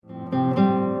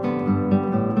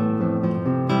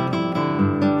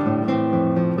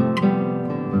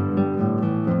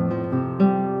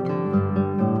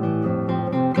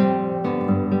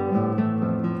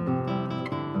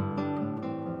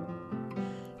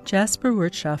Jasper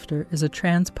Wirtshafter is a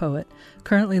trans poet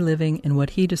currently living in what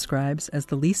he describes as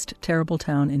the least terrible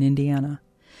town in Indiana.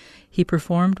 He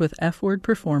performed with F-Word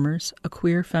Performers, a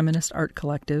queer feminist art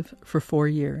collective, for 4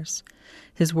 years.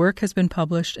 His work has been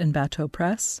published in Bateau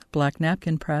Press, Black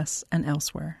Napkin Press, and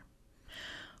elsewhere.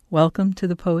 Welcome to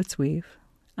The Poet's Weave.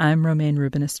 I'm Romaine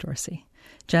Rubinis-Dorsey.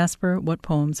 Jasper, what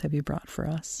poems have you brought for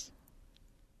us?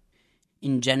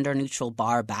 In gender-neutral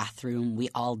bar bathroom, we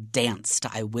all danced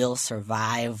I Will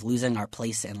Survive, losing our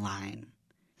place in line.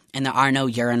 And there are no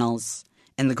urinals,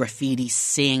 and the graffiti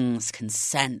sings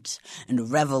consent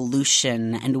and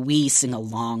revolution, and we sing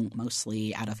along,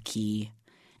 mostly out of key.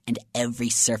 And every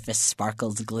surface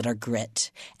sparkles glitter grit,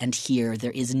 and here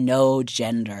there is no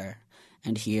gender,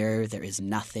 and here there is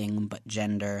nothing but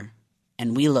gender.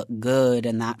 And we look good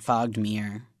in that fogged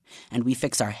mirror, and we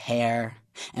fix our hair,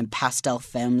 and pastel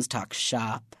femmes talk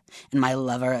shop, and my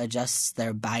lover adjusts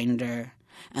their binder,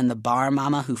 and the bar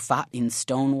mama who fought in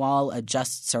Stonewall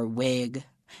adjusts her wig,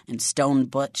 and Stone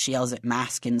Butch yells at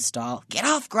Mask Install, "Get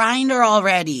off Grindr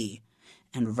already!"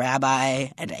 And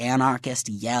Rabbi and anarchist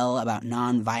yell about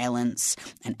nonviolence,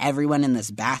 and everyone in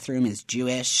this bathroom is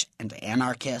Jewish and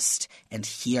anarchist and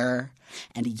here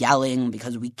and yelling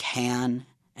because we can.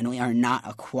 And we are not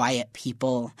a quiet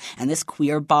people, and this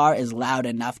queer bar is loud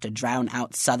enough to drown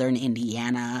out southern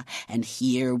Indiana, and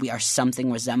here we are something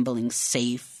resembling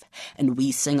safe, and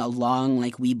we sing along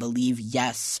like we believe,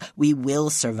 yes, we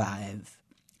will survive.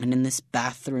 And in this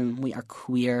bathroom we are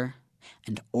queer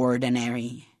and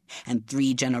ordinary, and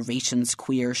 3 generations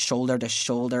queer shoulder to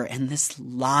shoulder, and this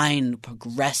line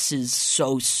progresses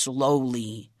so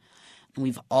slowly, and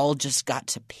we've all just got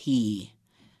to pee,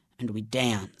 and we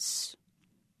dance.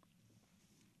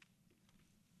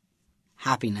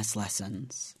 Happiness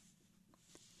lessons.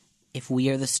 If we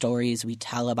are the stories we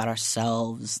tell about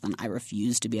ourselves, then I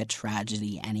refuse to be a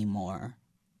tragedy anymore.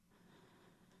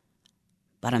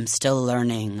 But I'm still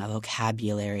learning a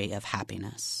vocabulary of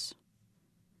happiness.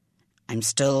 I'm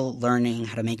still learning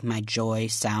how to make my joy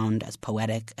sound as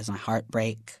poetic as my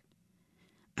heartbreak.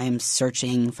 I am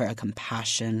searching for a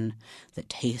compassion that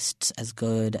tastes as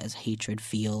good as hatred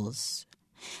feels.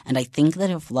 And I think that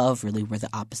if love really were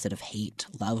the opposite of hate,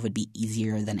 love would be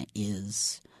easier than it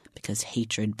is, because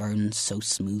hatred burns so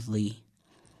smoothly.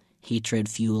 Hatred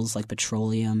fuels like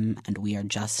petroleum, and we are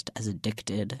just as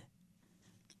addicted.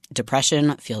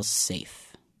 Depression feels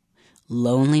safe.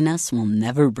 Loneliness will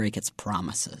never break its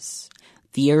promises.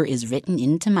 Fear is written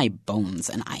into my bones,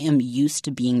 and I am used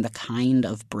to being the kind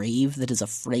of brave that is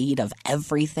afraid of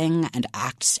everything and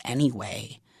acts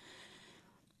anyway.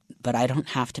 But I don't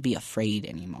have to be afraid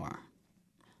anymore.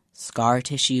 Scar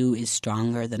tissue is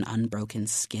stronger than unbroken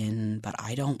skin, but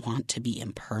I don't want to be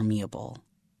impermeable.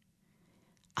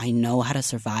 I know how to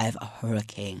survive a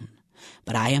hurricane,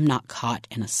 but I am not caught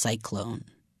in a cyclone.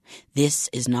 This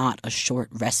is not a short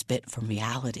respite from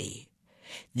reality.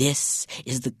 This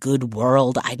is the good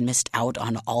world I'd missed out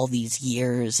on all these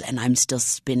years, and I'm still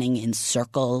spinning in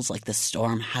circles like the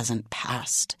storm hasn't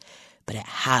passed, but it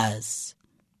has.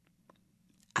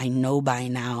 I know by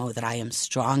now that I am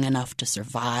strong enough to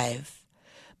survive,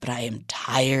 but I am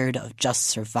tired of just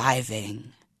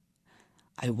surviving.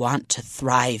 I want to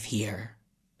thrive here.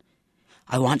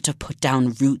 I want to put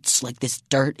down roots like this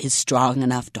dirt is strong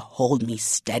enough to hold me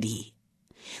steady,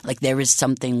 like there is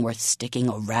something worth sticking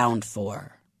around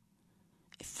for.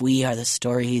 If we are the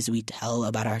stories we tell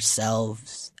about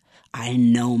ourselves, I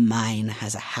know mine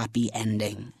has a happy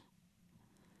ending.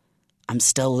 I'm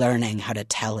still learning how to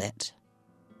tell it.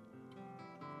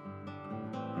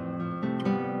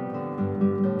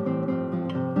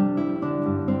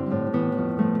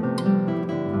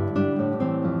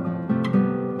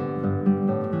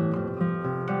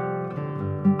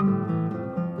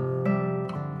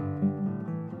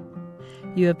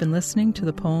 You have been listening to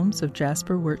the poems of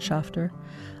Jasper Wirtshafter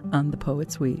on The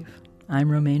Poet's Weave. I'm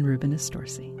Romaine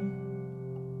Rubinis-Dorsey.